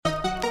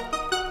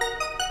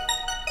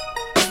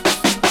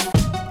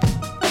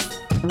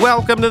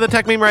Welcome to the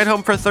Tech Meme Ride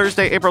Home for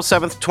Thursday, April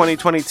 7th,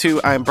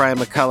 2022. I'm Brian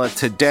McCullough.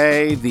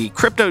 Today, the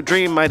crypto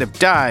dream might have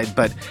died,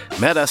 but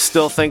Meta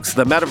still thinks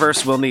the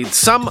metaverse will need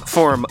some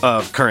form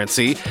of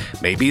currency,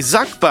 maybe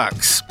Zuck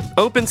Bucks.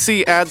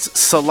 OpenSea adds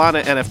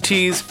Solana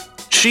NFTs.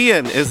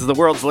 Shein is the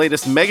world's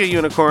latest mega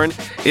unicorn.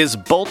 Is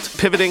Bolt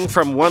pivoting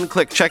from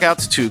one-click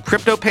checkouts to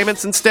crypto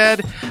payments instead?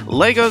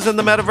 Legos in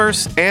the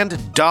metaverse,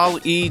 and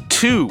DALL-E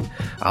 2.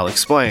 I'll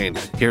explain.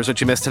 Here's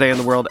what you missed today in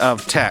the world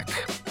of tech.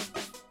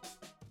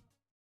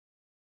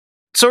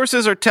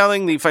 Sources are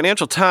telling the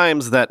Financial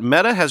Times that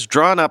Meta has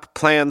drawn up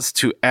plans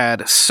to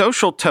add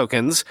social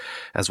tokens,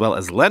 as well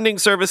as lending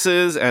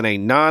services and a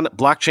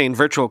non-blockchain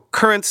virtual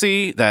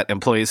currency that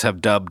employees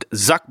have dubbed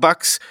Zuck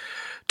Bucks,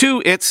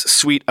 to its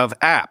suite of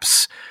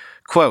apps.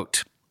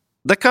 Quote,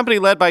 "The company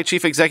led by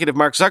Chief Executive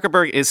Mark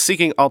Zuckerberg is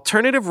seeking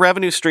alternative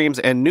revenue streams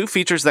and new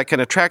features that can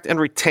attract and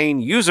retain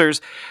users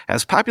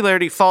as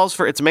popularity falls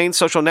for its main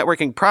social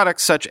networking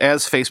products such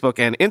as Facebook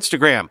and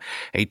Instagram,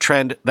 a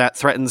trend that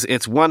threatens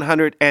its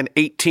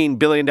 $118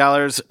 billion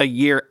a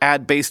year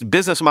ad-based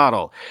business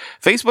model.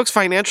 Facebook's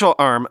financial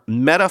arm,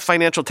 Meta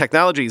Financial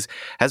Technologies,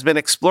 has been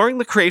exploring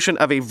the creation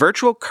of a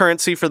virtual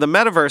currency for the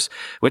metaverse,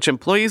 which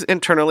employees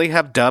internally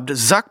have dubbed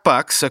Zuck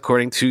Bucks,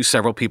 according to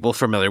several people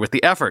familiar with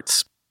the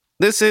efforts.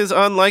 This is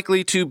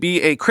unlikely to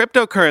be a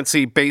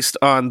cryptocurrency based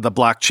on the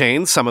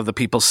blockchain, some of the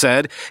people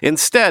said.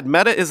 Instead,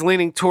 Meta is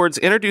leaning towards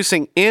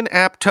introducing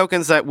in-app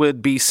tokens that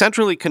would be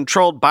centrally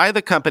controlled by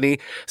the company,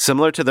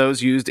 similar to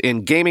those used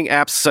in gaming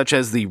apps such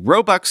as the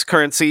Robux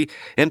currency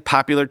in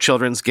popular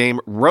children's game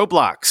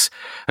Roblox.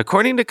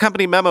 According to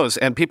company memos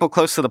and people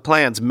close to the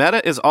plans,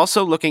 Meta is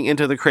also looking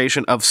into the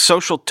creation of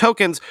social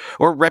tokens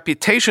or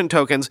reputation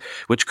tokens,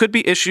 which could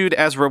be issued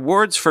as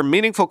rewards for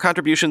meaningful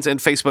contributions in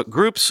Facebook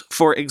groups,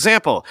 for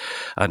example.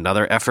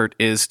 Another effort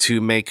is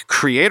to make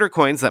creator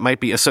coins that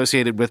might be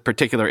associated with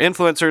particular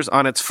influencers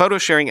on its photo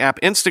sharing app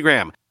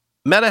Instagram.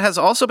 Meta has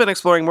also been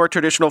exploring more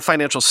traditional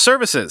financial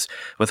services,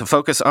 with a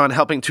focus on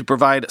helping to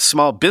provide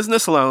small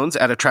business loans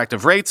at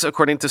attractive rates,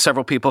 according to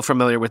several people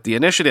familiar with the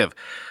initiative.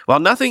 While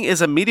nothing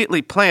is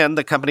immediately planned,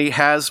 the company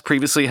has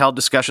previously held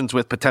discussions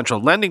with potential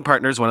lending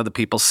partners, one of the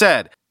people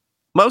said.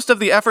 Most of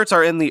the efforts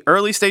are in the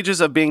early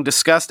stages of being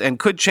discussed and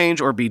could change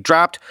or be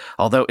dropped,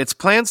 although its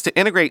plans to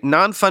integrate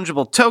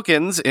non-fungible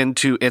tokens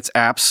into its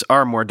apps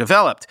are more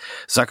developed.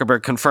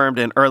 Zuckerberg confirmed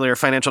in earlier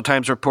Financial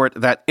Times report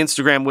that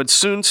Instagram would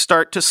soon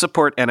start to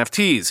support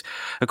NFTs.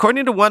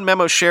 According to one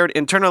memo shared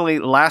internally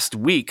last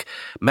week,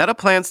 Meta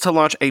plans to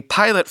launch a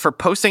pilot for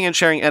posting and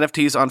sharing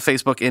NFTs on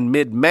Facebook in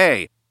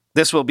mid-May.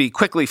 This will be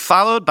quickly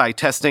followed by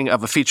testing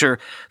of a feature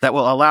that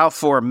will allow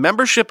for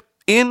membership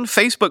in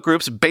Facebook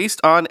groups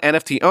based on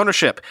NFT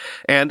ownership,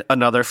 and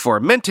another for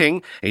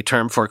minting, a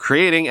term for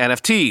creating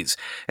NFTs.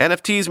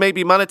 NFTs may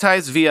be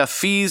monetized via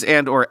fees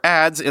and or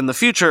ads in the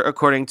future,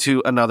 according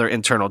to another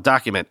internal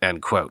document,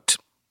 end quote.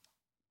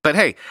 But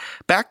hey,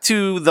 back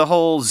to the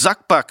whole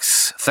Zuck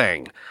Bucks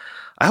thing.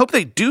 I hope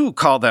they do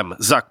call them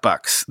Zuck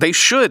Bucks. They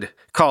should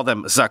call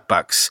them Zuck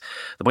Bucks.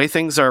 The way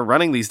things are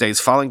running these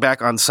days, falling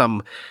back on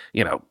some,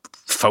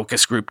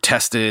 focus group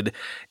tested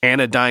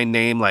anodyne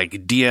name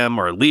like Diem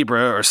or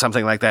Libra or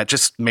something like that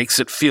just makes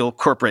it feel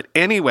corporate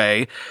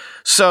anyway.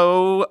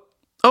 So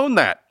own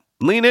that.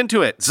 Lean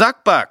into it.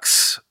 Zuck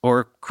Bucks,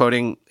 or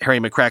quoting Harry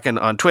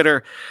McCracken on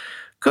Twitter,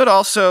 could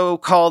also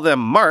call them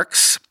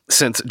Marks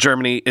since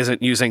Germany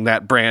isn't using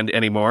that brand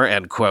anymore,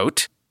 end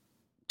quote.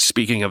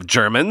 Speaking of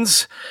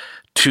Germans,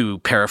 to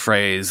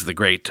paraphrase the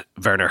great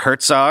Werner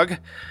Herzog,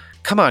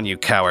 come on, you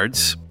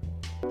cowards.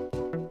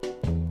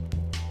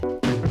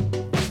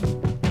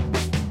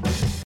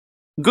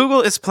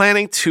 Google is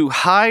planning to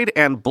hide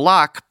and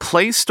block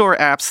Play Store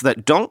apps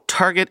that don't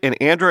target an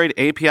Android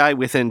API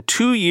within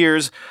 2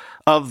 years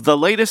of the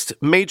latest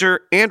major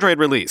Android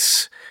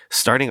release,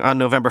 starting on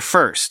November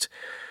 1st.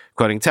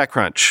 Quoting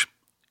TechCrunch,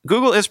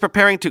 Google is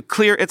preparing to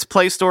clear its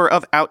Play Store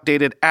of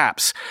outdated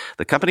apps.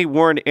 The company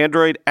warned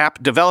Android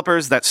app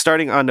developers that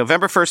starting on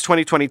November 1st,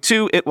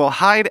 2022, it will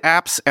hide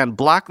apps and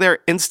block their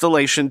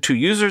installation to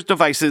users'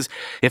 devices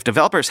if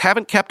developers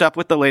haven't kept up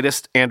with the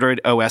latest Android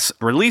OS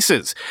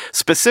releases.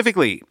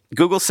 Specifically,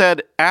 Google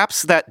said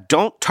apps that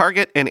don't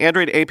target an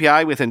Android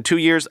API within 2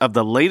 years of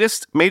the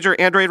latest major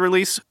Android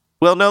release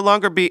will no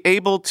longer be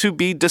able to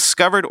be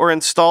discovered or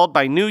installed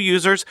by new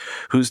users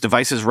whose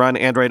devices run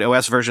Android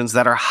OS versions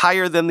that are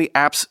higher than the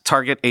app's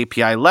target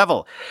API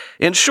level.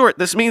 In short,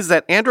 this means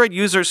that Android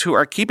users who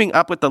are keeping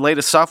up with the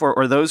latest software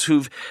or those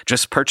who've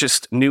just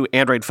purchased new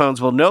Android phones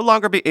will no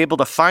longer be able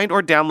to find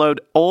or download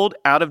old,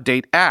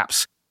 out-of-date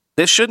apps.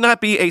 This should not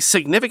be a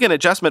significant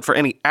adjustment for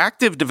any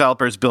active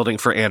developers building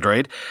for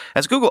Android,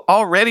 as Google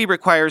already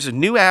requires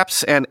new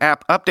apps and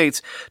app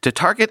updates to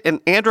target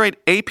an Android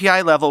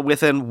API level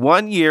within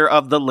 1 year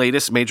of the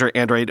latest major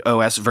Android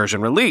OS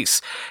version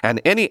release.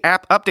 And any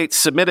app updates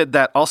submitted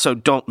that also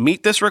don't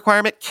meet this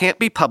requirement can't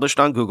be published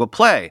on Google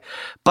Play.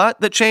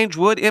 But the change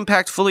would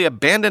impact fully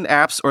abandoned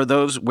apps or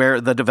those where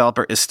the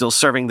developer is still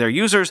serving their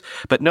users,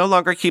 but no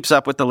longer keeps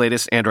up with the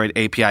latest Android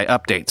API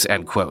updates,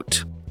 end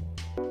quote.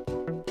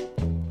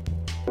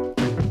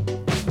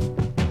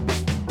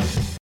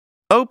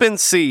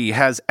 OpenSea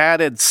has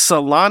added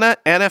Solana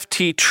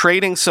NFT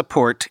trading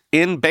support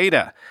in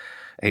beta.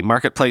 A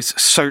marketplace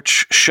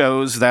search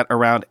shows that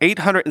around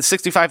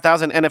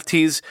 865,000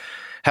 NFTs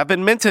have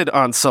been minted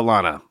on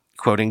Solana,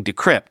 quoting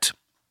Decrypt.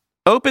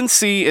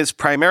 OpenSea is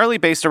primarily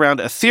based around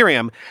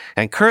Ethereum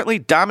and currently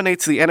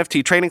dominates the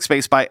NFT trading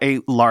space by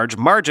a large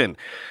margin.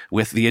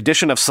 With the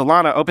addition of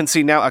Solana,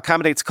 OpenSea now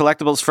accommodates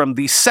collectibles from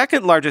the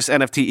second largest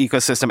NFT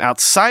ecosystem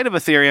outside of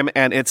Ethereum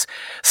and its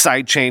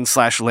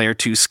sidechain/layer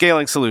 2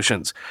 scaling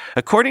solutions.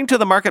 According to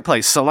the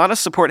marketplace, Solana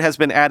support has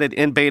been added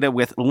in beta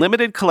with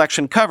limited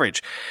collection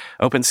coverage.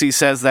 OpenSea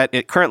says that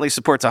it currently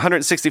supports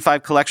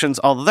 165 collections,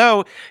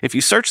 although if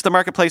you search the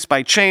marketplace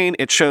by chain,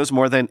 it shows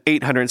more than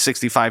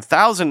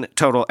 865,000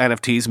 total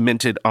NFTs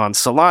minted on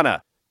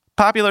Solana.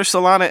 Popular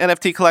Solana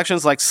NFT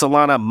collections like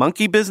Solana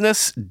Monkey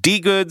Business,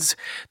 D-Goods,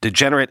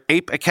 Degenerate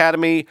Ape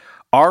Academy,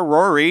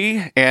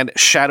 Aurori, and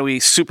Shadowy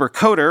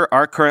Supercoder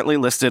are currently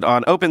listed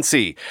on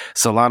OpenSea.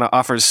 Solana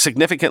offers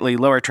significantly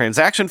lower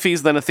transaction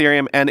fees than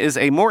Ethereum and is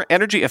a more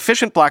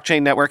energy-efficient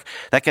blockchain network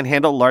that can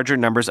handle larger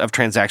numbers of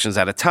transactions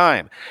at a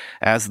time.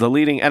 As the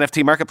leading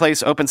NFT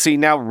marketplace, OpenSea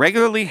now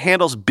regularly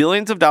handles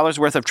billions of dollars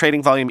worth of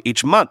trading volume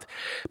each month.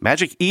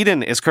 Magic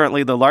Eden is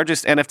currently the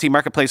largest NFT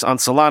marketplace on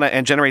Solana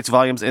and generates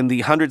volumes in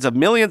the hundreds of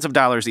millions of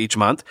dollars each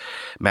month.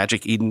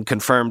 Magic Eden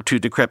confirmed to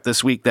Decrypt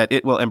this week that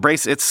it will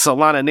embrace its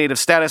Solana native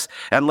status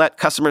and let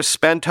customers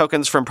spend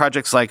tokens from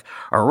projects like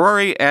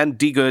Aurori and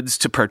D-Goods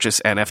to purchase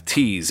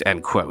NFTs,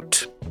 end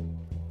quote.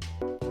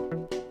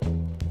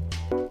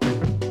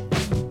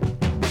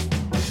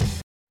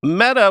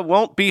 Meta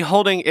won't be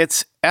holding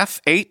its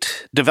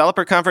F8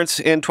 developer conference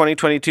in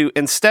 2022,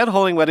 instead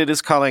holding what it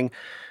is calling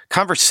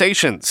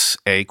Conversations,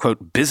 a,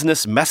 quote,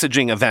 business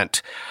messaging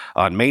event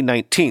on May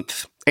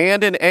 19th,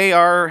 and an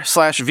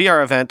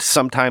AR/VR event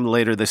sometime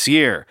later this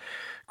year,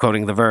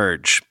 quoting The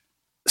Verge.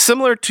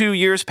 Similar to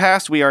years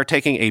past, we are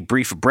taking a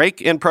brief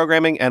break in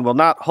programming and will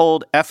not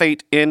hold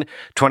F8 in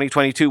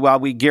 2022 while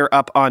we gear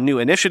up on new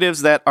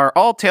initiatives that are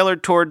all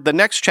tailored toward the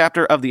next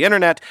chapter of the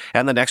internet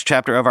and the next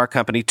chapter of our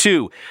company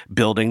too,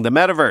 building the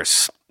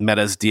metaverse.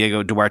 Meta's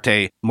Diego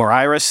Duarte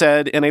Moreira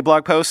said in a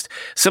blog post,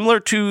 similar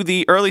to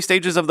the early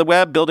stages of the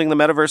web, building the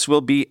metaverse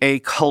will be a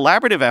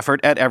collaborative effort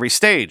at every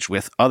stage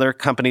with other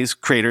companies,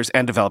 creators,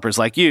 and developers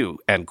like you,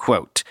 end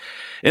quote.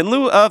 In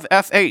lieu of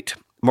F8,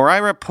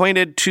 Moreira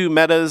pointed to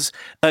Meta's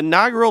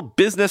inaugural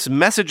business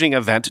messaging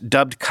event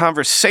dubbed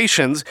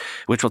Conversations,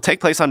 which will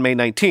take place on May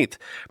 19th.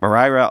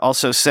 Moreira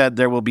also said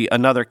there will be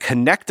another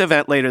Connect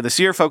event later this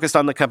year focused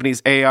on the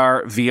company's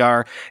AR,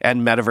 VR,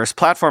 and metaverse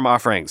platform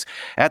offerings.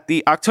 At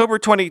the October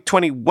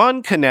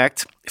 2021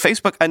 Connect,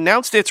 Facebook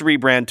announced its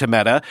rebrand to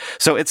Meta,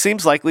 so it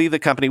seems likely the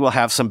company will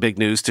have some big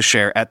news to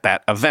share at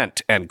that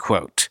event, end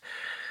quote.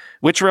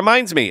 Which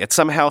reminds me, it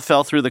somehow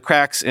fell through the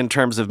cracks in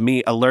terms of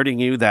me alerting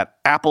you that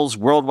Apple's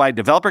Worldwide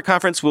Developer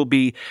Conference will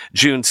be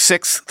June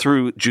 6th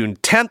through June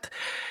 10th.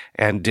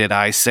 And did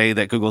I say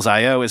that Google's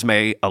I.O. is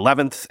May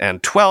 11th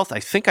and 12th? I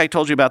think I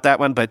told you about that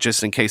one, but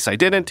just in case I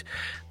didn't,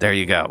 there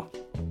you go.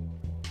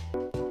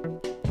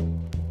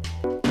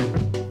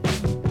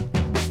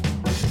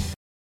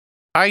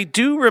 I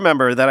do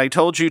remember that I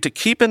told you to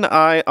keep an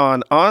eye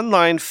on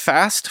online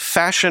fast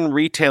fashion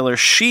retailer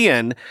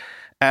Shein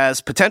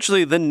as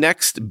potentially the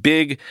next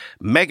big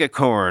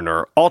megacorn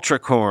or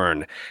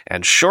ultracorn.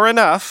 And sure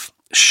enough,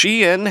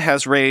 Shein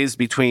has raised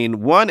between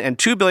 $1 and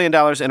 $2 billion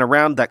in a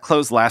round that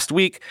closed last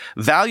week,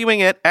 valuing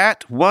it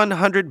at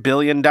 $100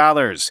 billion.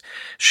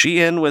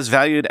 Shein was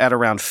valued at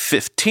around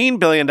 $15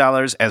 billion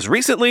as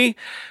recently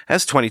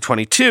as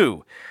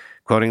 2022,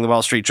 quoting the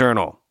Wall Street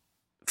Journal.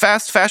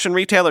 Fast fashion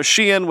retailer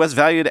Shein was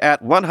valued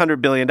at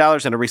 $100 billion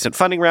in a recent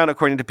funding round,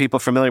 according to people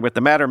familiar with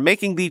the matter,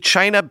 making the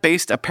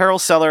China-based apparel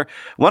seller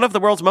one of the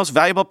world's most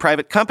valuable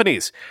private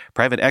companies.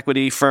 Private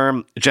equity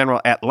firm General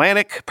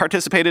Atlantic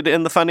participated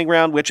in the funding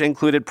round, which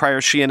included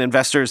prior Shein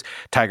investors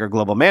Tiger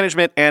Global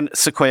Management and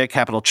Sequoia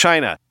Capital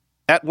China.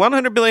 At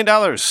 $100 billion,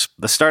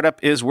 the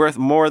startup is worth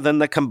more than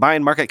the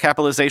combined market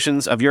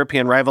capitalizations of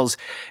European rivals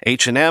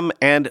H&M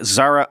and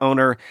Zara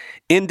owner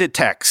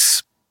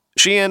Inditex.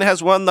 Shein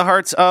has won the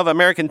hearts of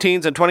American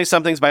teens and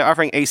 20-somethings by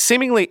offering a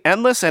seemingly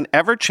endless and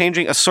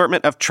ever-changing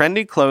assortment of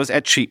trendy clothes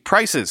at cheap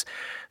prices.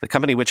 The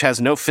company, which has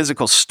no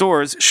physical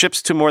stores,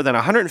 ships to more than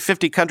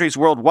 150 countries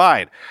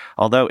worldwide.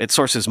 Although it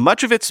sources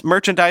much of its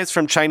merchandise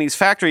from Chinese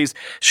factories,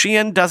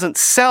 Shein doesn't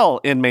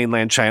sell in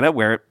mainland China,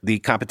 where the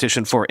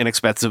competition for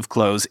inexpensive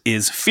clothes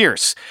is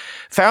fierce.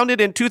 Founded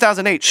in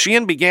 2008,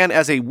 Shein began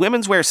as a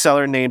women's wear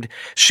seller named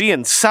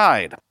Shein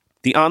Side.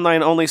 The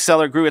online-only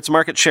seller grew its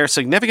market share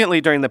significantly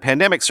during the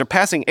pandemic,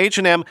 surpassing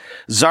H&M,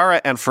 Zara,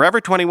 and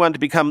Forever 21 to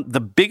become the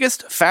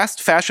biggest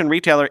fast fashion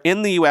retailer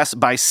in the U.S.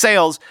 by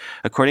sales,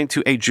 according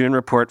to a June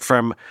report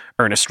from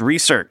Earnest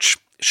Research.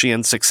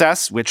 Shein's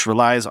success, which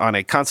relies on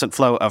a constant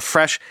flow of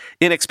fresh,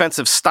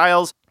 inexpensive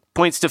styles,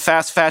 points to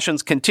fast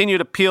fashion's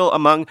continued appeal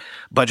among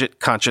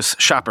budget-conscious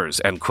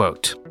shoppers, end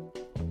quote.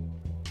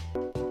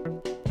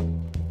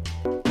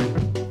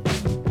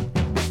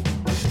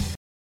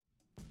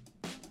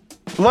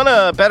 Want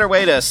a better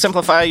way to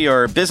simplify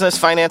your business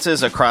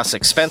finances across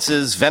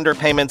expenses, vendor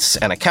payments,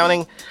 and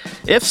accounting?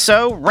 If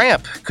so,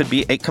 Ramp could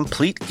be a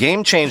complete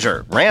game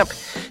changer. Ramp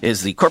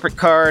is the corporate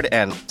card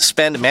and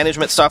spend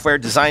management software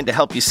designed to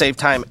help you save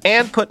time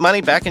and put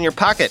money back in your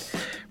pocket.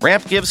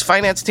 Ramp gives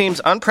finance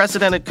teams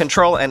unprecedented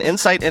control and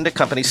insight into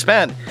company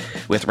spend.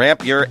 With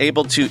Ramp, you're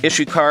able to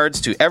issue cards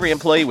to every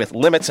employee with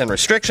limits and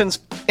restrictions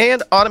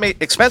and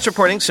automate expense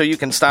reporting so you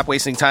can stop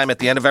wasting time at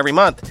the end of every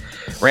month.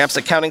 Ramp's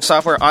accounting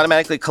software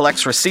automatically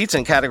collects receipts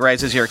and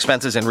categorizes your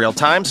expenses in real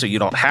time so you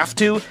don't have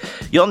to.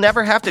 You'll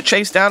never have to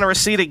chase down a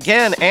receipt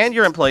again, and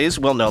your employees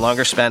will no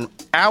longer spend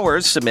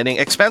hours submitting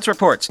expense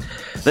reports.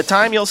 The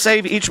time you'll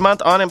save each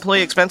month on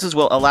employee expenses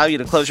will allow you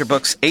to close your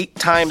books 8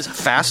 times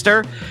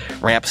faster.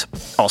 Ramp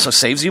also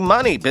saves you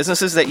money.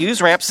 Businesses that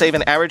use Ramp save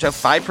an average of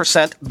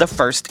 5% the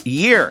first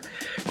year.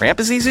 Ramp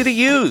is easy to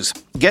use.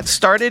 Get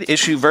started,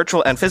 issue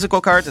virtual and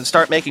physical cards, and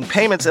start making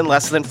payments in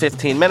less than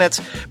 15 minutes,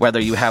 whether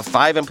you have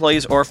 5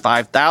 employees or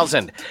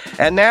 5,000.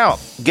 And now,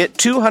 get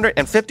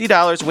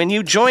 $250 when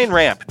you join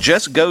Ramp.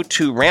 Just go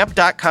to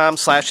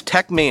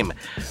ramp.com/techmeme.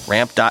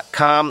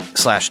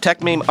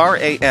 Ramp.com/techmeme,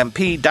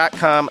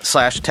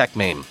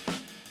 ramp.com/techmeme.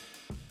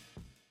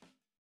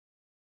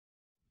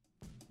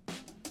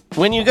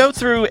 When you go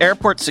through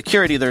airport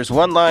security, there's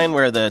one line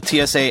where the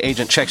TSA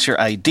agent checks your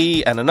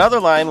ID and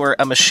another line where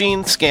a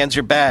machine scans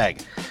your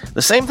bag.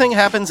 The same thing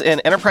happens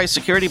in enterprise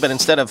security, but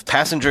instead of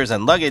passengers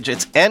and luggage,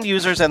 it's end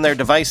users and their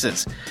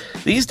devices.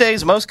 These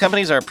days, most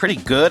companies are pretty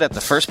good at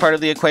the first part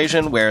of the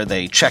equation where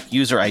they check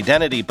user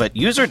identity, but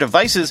user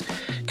devices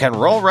can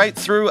roll right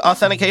through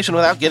authentication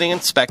without getting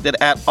inspected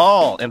at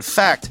all. In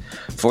fact,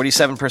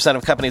 47%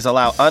 of companies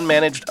allow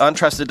unmanaged,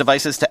 untrusted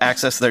devices to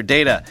access their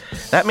data.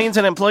 That means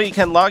an employee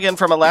can log in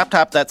from a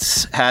laptop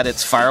that's had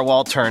its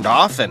firewall turned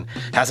off and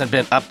hasn't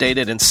been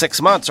updated in 6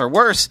 months, or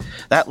worse,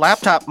 that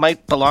laptop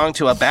might belong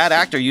to a bad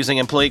actor using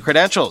employee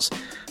credentials.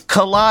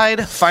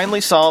 Collide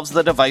finally solves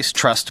the device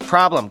trust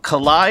problem.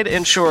 Collide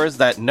ensures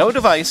that no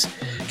device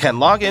can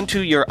log into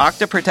your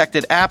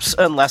Okta-protected apps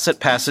unless it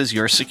passes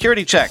your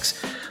security checks.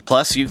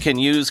 Plus, you can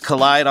use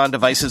Collide on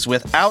devices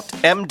without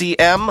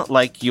MDM,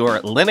 like your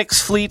Linux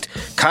fleet,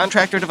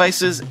 contractor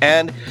devices,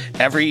 and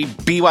every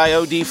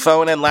BYOD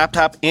phone and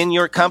laptop in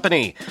your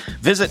company.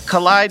 Visit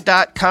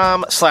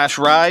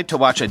collide.com/ride to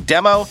watch a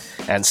demo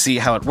and see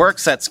how it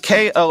works. That's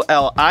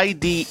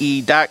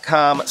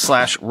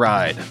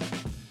KOLIDE.com/ride.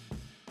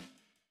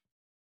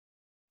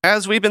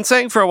 As we've been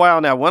saying for a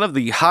while now, one of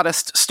the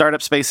hottest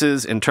startup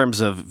spaces in terms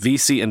of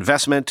VC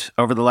investment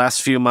over the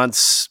last few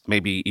months,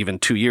 maybe even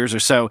 2 years or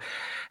so,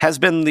 has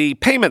been the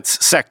payments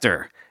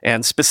sector,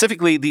 and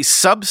specifically the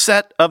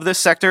subset of this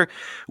sector,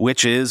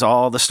 which is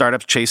all the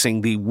startups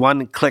chasing the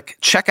one-click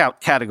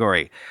checkout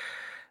category.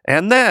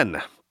 And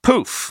then,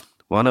 poof,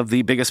 one of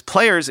the biggest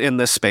players in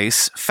this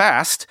space,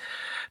 Fast,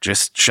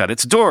 just shut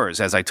its doors,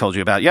 as I told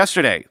you about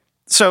yesterday.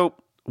 So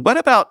what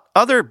about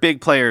other big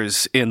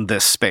players in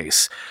this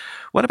space?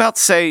 What about,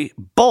 say,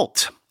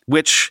 Bolt,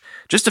 which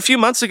just a few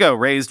months ago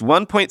raised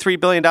 $1.3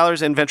 billion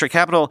in venture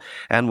capital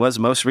and was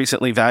most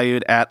recently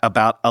valued at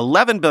about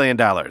 $11 billion?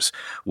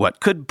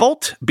 What could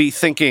Bolt be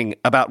thinking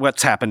about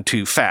what's happened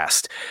to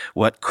Fast?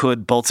 What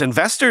could Bolt's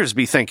investors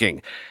be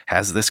thinking?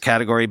 Has this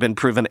category been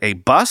proven a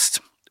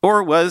bust?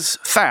 Or was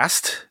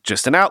Fast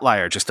just an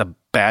outlier, just a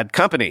bad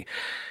company?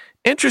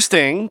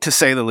 Interesting, to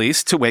say the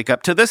least, to wake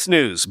up to this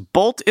news.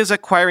 Bolt is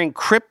acquiring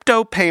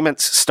crypto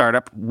payments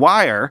startup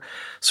Wire,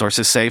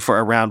 sources say,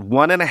 for around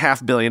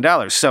 $1.5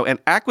 billion. So an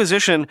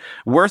acquisition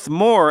worth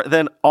more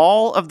than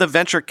all of the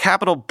venture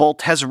capital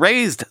Bolt has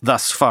raised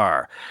thus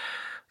far.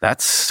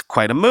 That's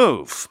quite a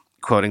move,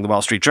 quoting the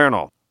Wall Street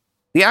Journal.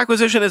 The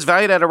acquisition is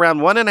valued at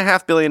around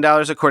 $1.5 billion,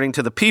 according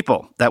to The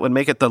People. That would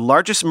make it the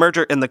largest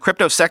merger in the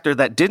crypto sector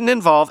that didn't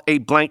involve a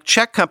blank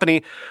check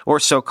company or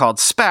so-called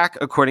SPAC,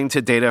 according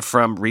to data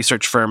from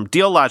research firm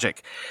DealLogic.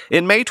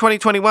 In May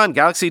 2021,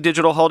 Galaxy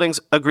Digital Holdings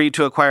agreed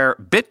to acquire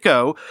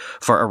BitGo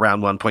for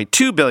around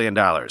 $1.2 billion.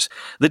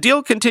 The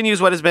deal continues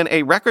what has been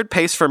a record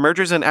pace for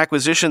mergers and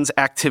acquisitions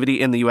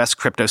activity in the U.S.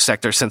 crypto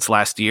sector since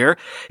last year.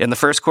 In the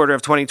first quarter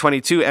of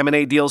 2022,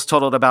 M&A deals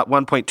totaled about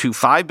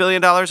 $1.25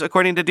 billion,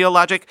 according to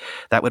DealLogic.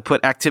 That would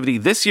put activity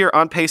this year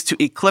on pace to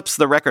eclipse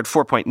the record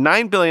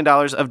 $4.9 billion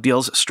of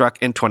deals struck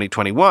in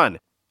 2021.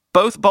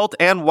 Both Bolt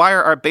and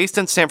Wire are based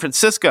in San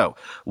Francisco.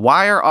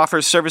 Wire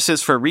offers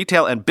services for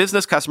retail and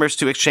business customers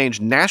to exchange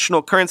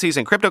national currencies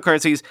and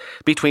cryptocurrencies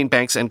between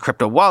banks and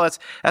crypto wallets,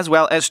 as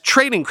well as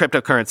trading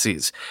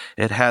cryptocurrencies.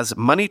 It has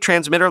money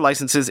transmitter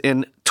licenses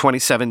in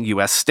 27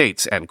 U.S.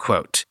 states, end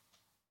quote.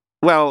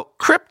 Well,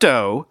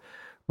 crypto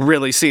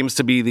really seems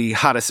to be the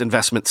hottest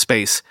investment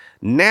space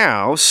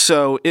now.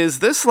 So is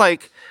this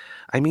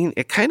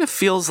it kind of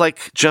feels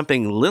like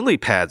jumping lily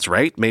pads,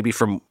 right? Maybe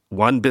from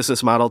one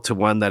business model to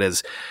one that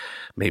is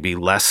maybe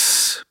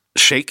less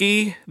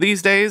shaky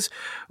these days.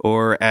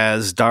 Or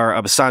as Dar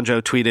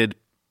Obasanjo tweeted,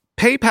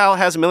 PayPal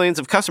has millions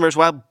of customers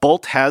while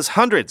Bolt has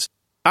hundreds.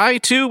 I,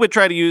 too, would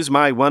try to use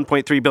my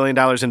 $1.3 billion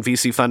in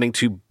VC funding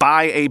to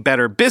buy a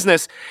better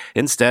business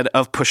instead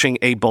of pushing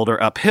a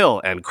boulder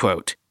uphill, end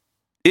quote.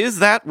 Is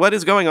that what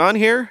is going on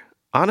here?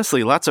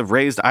 Honestly, lots of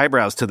raised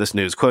eyebrows to this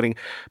news, quoting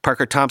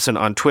Parker Thompson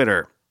on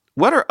Twitter.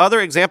 What are other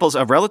examples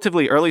of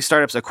relatively early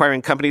startups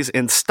acquiring companies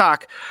in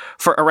stock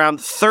for around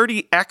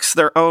 30x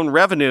their own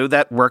revenue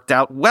that worked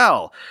out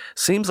well?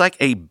 Seems like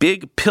a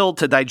big pill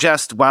to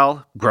digest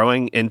while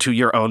growing into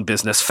your own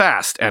business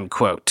fast, end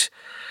quote.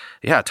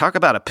 Yeah, talk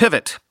about a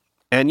pivot.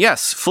 And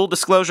yes, full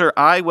disclosure,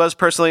 I was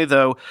personally,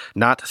 though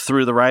not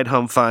through the Ride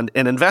Home Fund,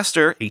 an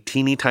investor, a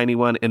teeny tiny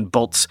one, in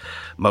Bolt's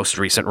most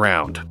recent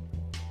round.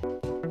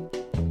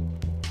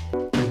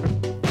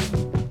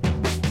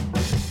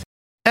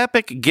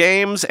 Epic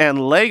Games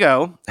and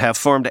Lego have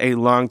formed a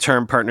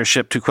long-term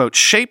partnership to, quote,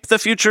 shape the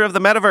future of the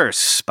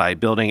metaverse by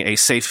building a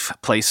safe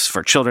place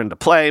for children to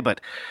play,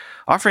 but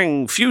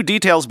offering few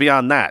details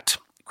beyond that,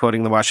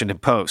 quoting the Washington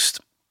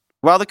Post.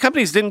 While the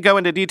companies didn't go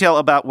into detail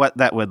about what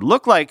that would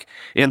look like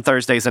in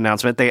Thursday's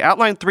announcement, they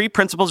outlined 3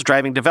 principles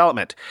driving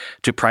development: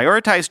 to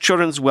prioritize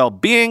children's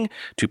well-being,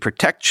 to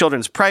protect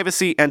children's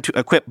privacy, and to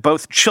equip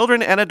both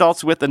children and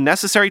adults with the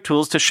necessary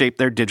tools to shape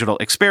their digital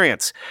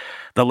experience.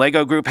 The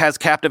LEGO Group has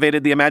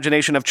captivated the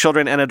imagination of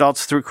children and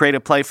adults through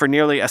creative play for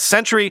nearly a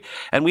century,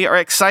 and we are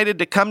excited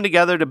to come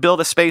together to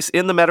build a space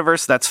in the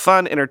metaverse that's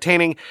fun,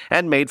 entertaining,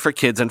 and made for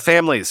kids and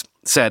families,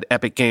 said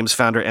Epic Games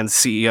founder and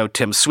CEO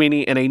Tim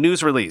Sweeney in a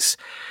news release.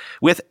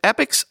 With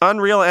Epic's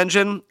Unreal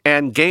Engine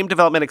and game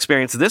development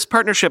experience, this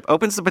partnership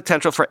opens the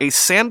potential for a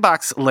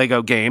sandbox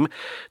LEGO game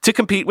to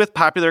compete with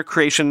popular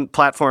creation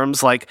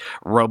platforms like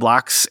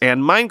Roblox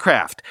and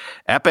Minecraft.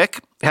 Epic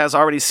has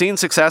already seen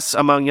success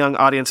among young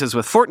audiences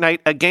with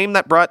Fortnite, a game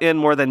that brought in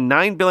more than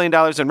 $9 billion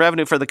in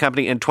revenue for the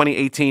company in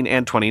 2018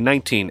 and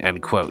 2019,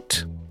 end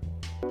quote.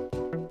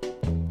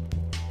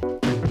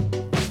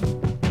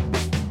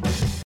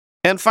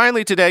 And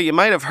finally today, you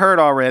might have heard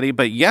already,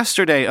 but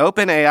yesterday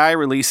OpenAI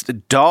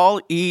released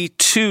DALL-E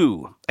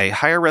 2, a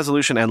higher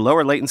resolution and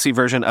lower latency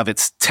version of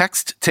its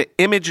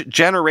text-to-image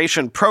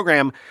generation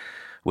program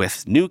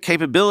with new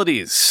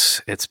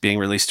capabilities. It's being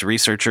released to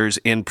researchers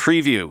in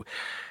preview.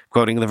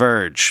 Quoting The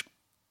Verge,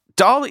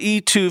 DALL-E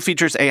 2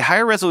 features a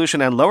higher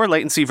resolution and lower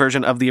latency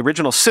version of the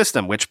original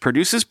system, which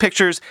produces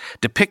pictures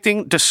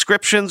depicting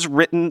descriptions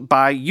written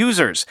by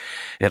users.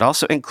 It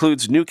also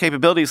includes new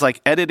capabilities like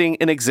editing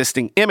an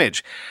existing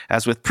image.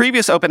 As with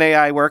previous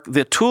OpenAI work,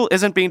 the tool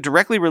isn't being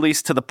directly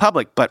released to the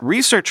public, but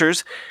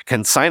researchers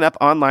can sign up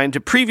online to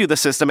preview the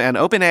system, and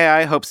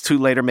OpenAI hopes to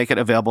later make it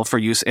available for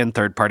use in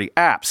third-party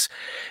apps.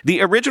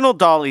 The original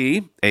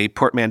DALL-E, a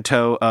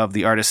portmanteau of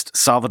the artist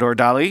Salvador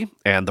Dali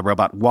and the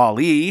robot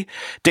Wall-E,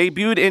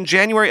 debuted in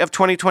January of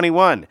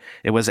 2021.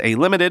 It was a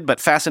limited but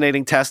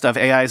fascinating test of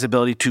AI's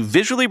ability to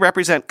visually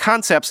represent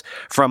concepts,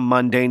 from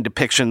mundane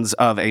depictions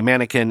of a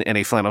mannequin in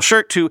a flannel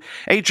shirt to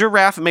a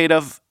giraffe made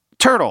of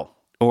turtle,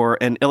 or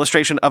an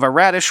illustration of a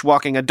radish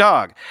walking a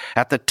dog.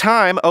 At the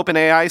time,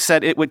 OpenAI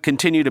said it would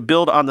continue to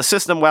build on the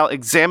system while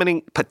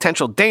examining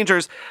potential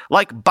dangers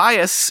like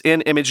bias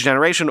in image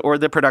generation or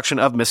the production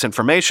of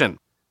misinformation.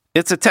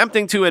 It's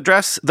attempting to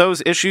address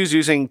those issues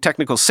using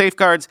technical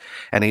safeguards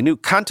and a new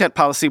content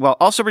policy while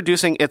also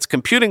reducing its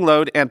computing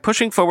load and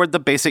pushing forward the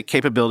basic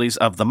capabilities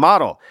of the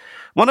model.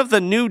 One of the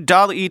new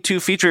DALL-E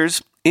 2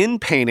 features, in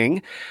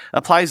painting,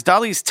 applies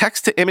DALL-E's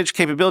text-to-image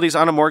capabilities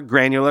on a more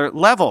granular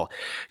level.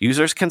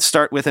 Users can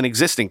start with an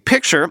existing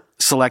picture,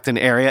 select an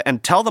area,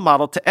 and tell the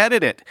model to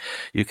edit it.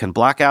 You can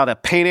block out a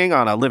painting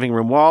on a living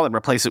room wall and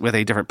replace it with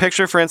a different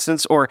picture, for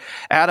instance, or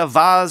add a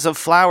vase of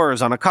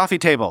flowers on a coffee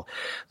table.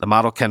 The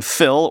model can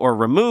fill or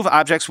remove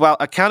objects while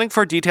accounting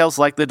for details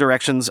like the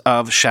directions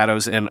of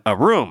shadows in a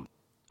room.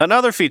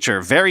 Another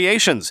feature,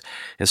 Variations,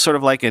 is sort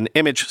of like an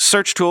image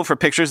search tool for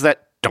pictures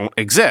that don't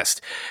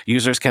exist.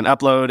 Users can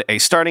upload a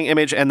starting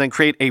image and then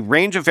create a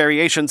range of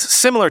variations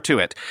similar to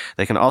it.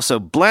 They can also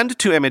blend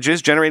two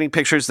images, generating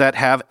pictures that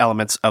have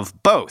elements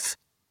of both.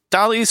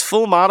 DALL-E's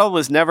full model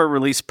was never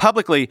released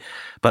publicly,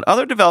 but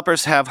other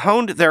developers have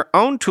honed their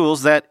own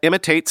tools that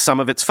imitate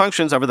some of its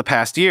functions over the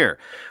past year.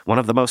 One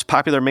of the most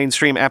popular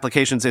mainstream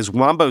applications is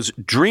Wombo's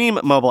Dream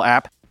mobile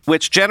app,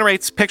 which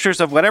generates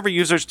pictures of whatever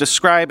users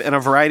describe in a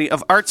variety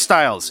of art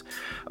styles.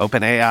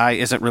 OpenAI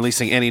isn't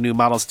releasing any new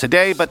models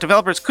today, but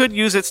developers could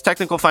use its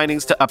technical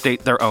findings to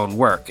update their own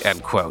work,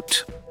 end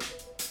quote.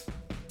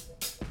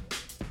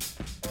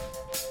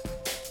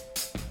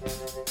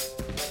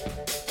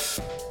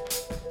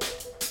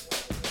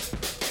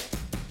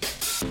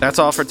 That's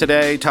all for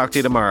today. Talk to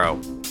you tomorrow.